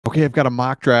Okay, I've got a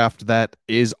mock draft that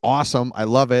is awesome. I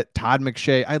love it. Todd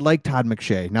McShay. I like Todd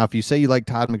McShay. Now, if you say you like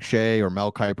Todd McShay or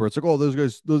Mel Kiper, it's like, oh, those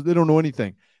guys, they don't know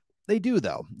anything. They do,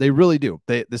 though. They really do.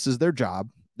 This is their job.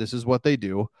 This is what they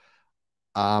do.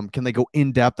 Can they go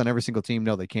in depth on every single team?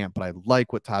 No, they can't. But I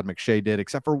like what Todd McShay did,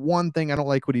 except for one thing. I don't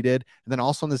like what he did. And then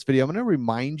also in this video, I'm going to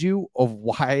remind you of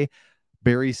why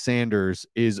Barry Sanders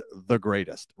is the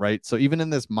greatest, right? So even in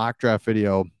this mock draft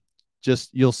video, just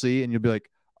you'll see and you'll be like,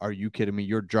 are you kidding me?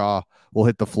 Your jaw will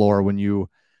hit the floor when you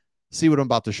see what I'm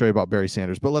about to show you about Barry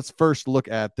Sanders. But let's first look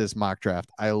at this mock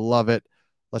draft. I love it.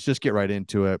 Let's just get right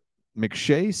into it.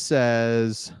 McShay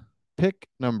says pick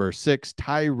number 6,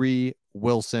 Tyree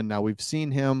Wilson. Now we've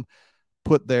seen him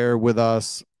put there with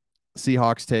us.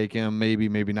 Seahawks take him, maybe,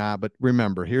 maybe not. But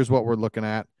remember, here's what we're looking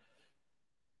at.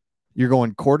 You're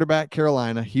going quarterback,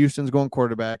 Carolina. Houston's going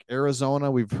quarterback. Arizona,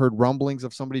 we've heard rumblings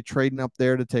of somebody trading up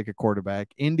there to take a quarterback.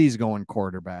 Indy's going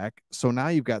quarterback. So now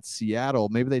you've got Seattle.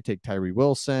 Maybe they take Tyree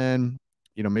Wilson.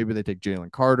 Maybe they take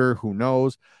Jalen Carter. Who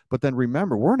knows? But then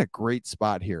remember, we're in a great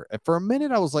spot here. And for a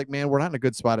minute, I was like, man, we're not in a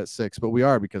good spot at 6, but we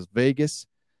are because Vegas,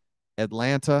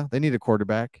 Atlanta, they need a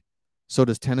quarterback. So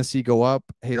does Tennessee go up?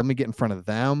 Hey, let me get in front of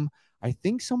them. I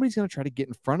think somebody's going to try to get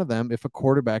in front of them if a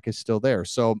quarterback is still there.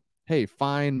 So hey,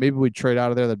 fine, maybe we trade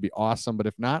out of there. That'd be awesome. But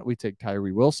if not, we take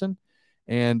Tyree Wilson.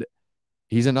 And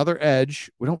he's another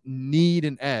edge. We don't need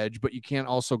an edge, but you can't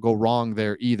also go wrong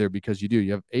there either because you do.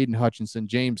 You have Aiden Hutchinson,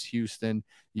 James Houston.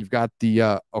 You've got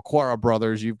the Aquara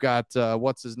brothers. You've got,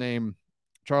 what's his name?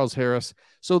 Charles Harris.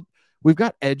 So we've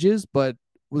got edges, but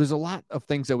there's a lot of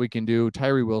things that we can do.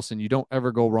 Tyree Wilson, you don't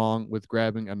ever go wrong with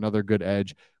grabbing another good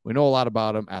edge. We know a lot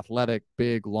about him. Athletic,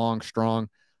 big, long, strong.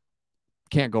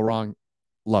 Can't go wrong.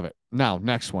 Love it. Now,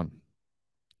 next one.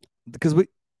 Because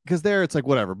there it's like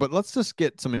whatever, but let's just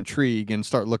get some intrigue and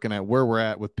start looking at where we're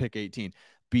at with pick 18.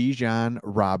 Bijan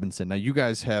Robinson. Now, you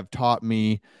guys have taught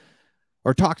me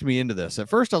or talked me into this. At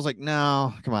first, I was like,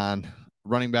 no, come on.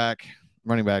 Running backs,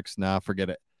 nah, forget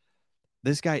it.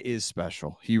 This guy is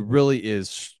special. He really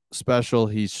is special.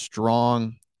 He's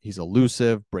strong. He's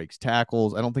elusive, breaks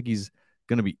tackles. I don't think he's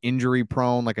going to be injury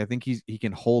prone. Like I think he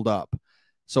can hold up.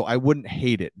 So I wouldn't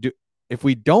hate it. If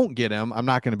we don't get him, I'm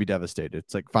not going to be devastated.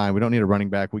 It's like, fine, we don't need a running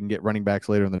back. We can get running backs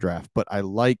later in the draft. But I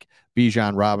like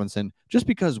Bijan Robinson just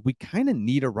because we kind of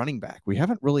need a running back. We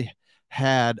haven't really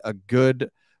had a good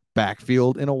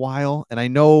backfield in a while. And I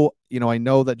know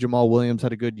that Jamal Williams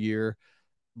had a good year,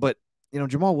 but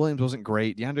Jamal Williams wasn't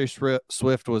great. DeAndre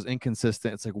Swift was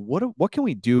inconsistent. It's like, what can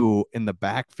we do in the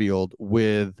backfield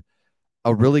with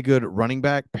a really good running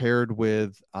back paired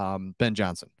with Ben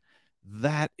Johnson?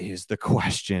 That is the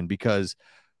question because,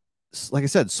 like I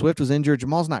said, Swift was injured.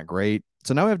 Jamal's not great.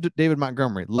 So now we have David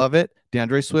Montgomery. Love it.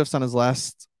 DeAndre Swift's on his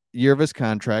last year of his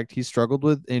contract. He struggled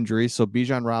with injuries. So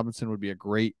Bijan Robinson would be a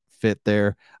great fit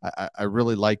there. I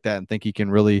really like that and think he can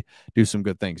really do some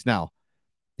good things. Now,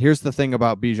 here's the thing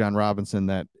about Bijan Robinson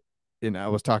that I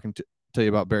was talking to you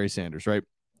about Barry Sanders, right?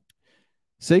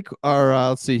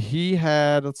 Let's see.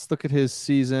 Let's look at his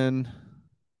season.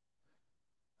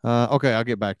 Okay, I'll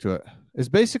get back to it. It's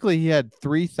basically he had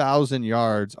 3,000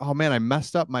 yards. Oh, man, I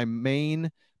messed up my main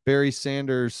Barry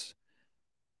Sanders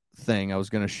thing I was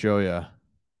going to show you. All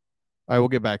right, we'll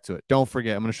get back to it. Don't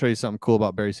forget, I'm going to show you something cool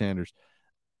about Barry Sanders.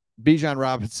 Bijan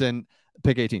Robinson,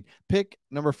 pick 18. Pick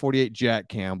number 48, Jack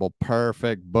Campbell.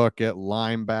 Perfect. Book it.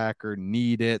 Linebacker.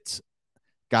 Need it.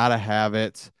 Gotta have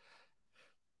it.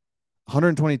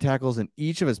 120 tackles in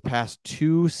each of his past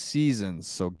 2 seasons.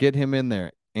 So get him in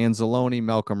there. Anzalone,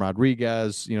 Malcolm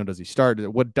Rodriguez, does he start?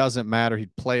 What doesn't matter.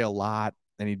 He'd play a lot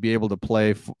and he'd be able to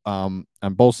play on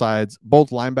both sides,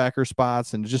 both linebacker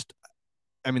spots. And just,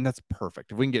 that's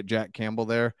perfect. If we can get Jack Campbell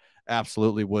there,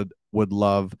 absolutely would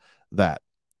love that.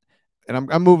 And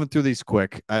I'm moving through these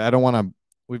quick. I don't want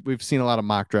to, we've seen a lot of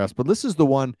mock drafts, but this is the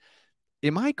one.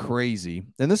 Am I crazy?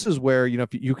 And this is where,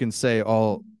 if you can say,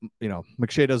 oh,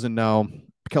 McShay doesn't know,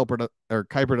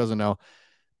 Kiper doesn't know,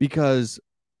 because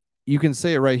you can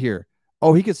say it right here.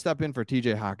 Oh, he could step in for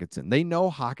TJ Hockenson. They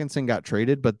know Hockenson got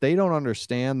traded, but they don't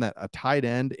understand that a tight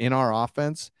end in our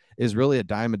offense is really a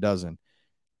dime a dozen.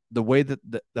 The way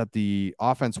that the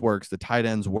offense works, the tight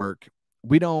ends work.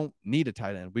 We don't need a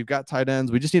tight end. We've got tight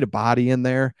ends. We just need a body in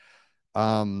there.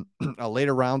 A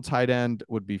later round tight end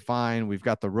would be fine. We've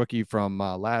got the rookie from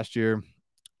last year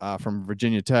from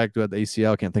Virginia Tech who had the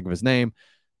ACL. Can't think of his name,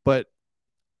 but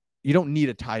you don't need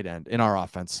a tight end in our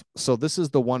offense. So this is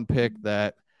the one pick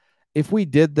that if we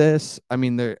did this,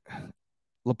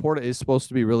 Laporta is supposed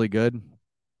to be really good.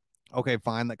 Okay,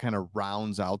 fine. That kind of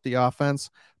rounds out the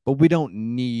offense, but we don't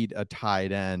need a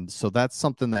tight end. So that's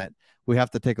something that we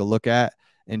have to take a look at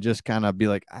and just kind of be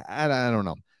like, I don't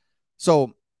know.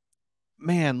 So,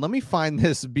 man, let me find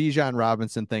this Bijan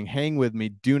Robinson thing. Hang with me.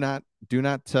 Do not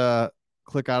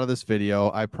click out of this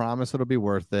video. I promise it'll be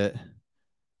worth it.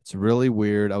 It's really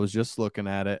weird. I was just looking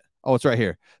at it. Oh, it's right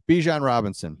here. Bijan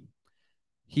Robinson.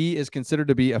 He is considered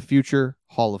to be a future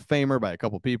Hall of Famer by a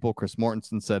couple people. Chris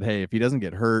Mortensen said, hey, if he doesn't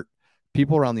get hurt,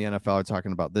 people around the NFL are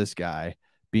talking about this guy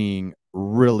being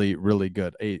really, really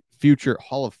good. A future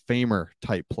Hall of Famer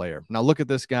type player. Now look at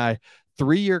this guy.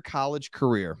 3-year college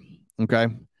career. Okay.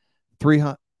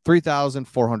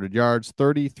 3,400 yards,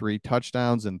 33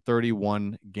 touchdowns in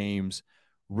 31 games.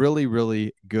 Really,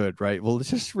 really good, right? Well,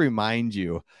 let's just remind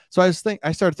you. So I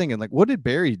started thinking, like, what did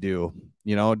Barry do,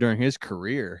 during his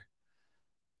career?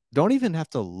 Don't even have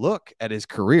to look at his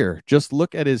career. Just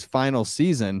look at his final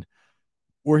season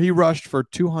where he rushed for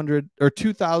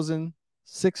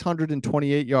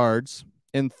 2,628 yards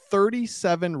and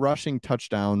 37 rushing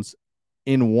touchdowns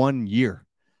in 1 year.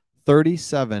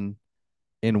 37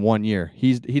 in 1 year.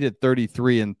 He did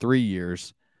 33 in 3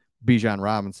 years. Bijan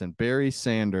Robinson. Barry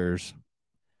Sanders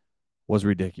was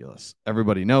ridiculous.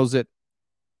 Everybody knows it.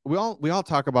 We all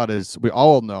talk about we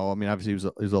all know. I mean, obviously he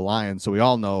was a Lion, so we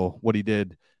all know what he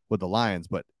did with the Lions.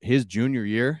 But his junior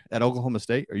year at Oklahoma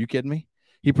State, are you kidding me?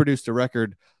 He produced a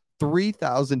record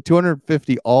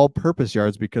 3,250 all-purpose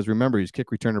yards because remember he's kick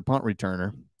returner, punt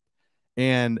returner,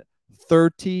 and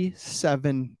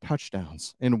 37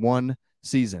 touchdowns in 1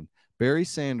 season. Barry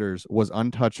Sanders was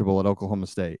untouchable at Oklahoma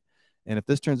State. And if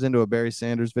this turns into a Barry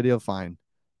Sanders video, fine.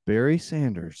 Barry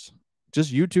Sanders.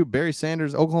 Just YouTube Barry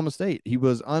Sanders, Oklahoma State. He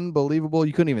was unbelievable.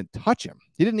 You couldn't even touch him.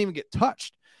 He didn't even get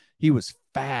touched. He was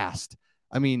fast.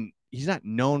 I mean, he's not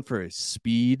known for his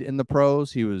speed in the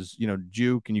pros. He was,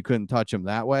 juke, and you couldn't touch him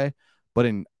that way. But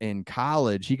in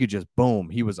college, he could just boom.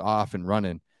 He was off and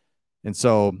running. And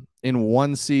so in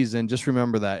 1 season, just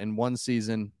remember that in 1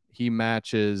 season, he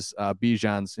matches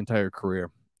Bijan's entire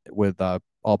career with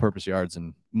all-purpose yards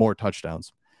and more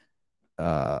touchdowns.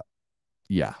 Yeah.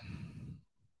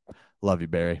 Love you,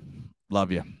 Barry.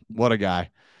 Love you. What a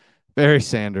guy. Barry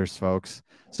Sanders, folks.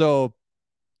 So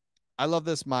I love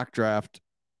this mock draft.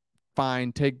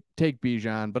 Fine, take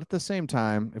Bijan, but at the same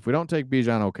time, if we don't take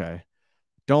Bijan, okay.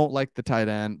 Don't like the tight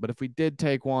end, but if we did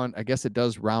take one, I guess it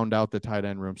does round out the tight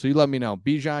end room. So you let me know.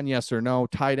 Bijan, yes or no?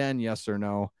 Tight end, yes or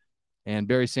no? And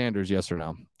Barry Sanders, yes or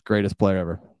no? Greatest player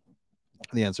ever.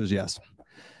 The answer is yes.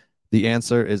 The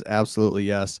answer is absolutely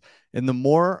yes. And the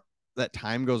more that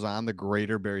time goes on, the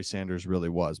greater Barry Sanders really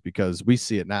was, because we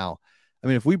see it now. I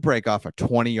mean, if we break off a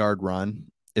 20-yard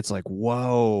run, it's like,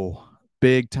 whoa,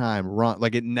 big time run.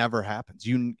 Like it never happens.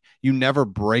 You never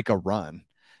break a run.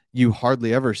 You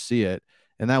hardly ever see it.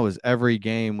 And that was every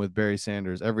game with Barry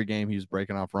Sanders. Every game he was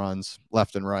breaking off runs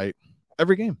left and right.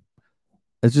 Every game.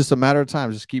 It's just a matter of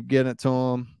time. Just keep getting it to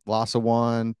him. Loss of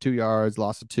 1, 2 yards,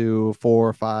 loss of 2,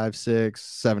 4, 5, 6,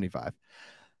 75.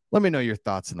 Let me know your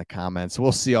thoughts in the comments.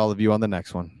 We'll see all of you on the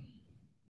next one.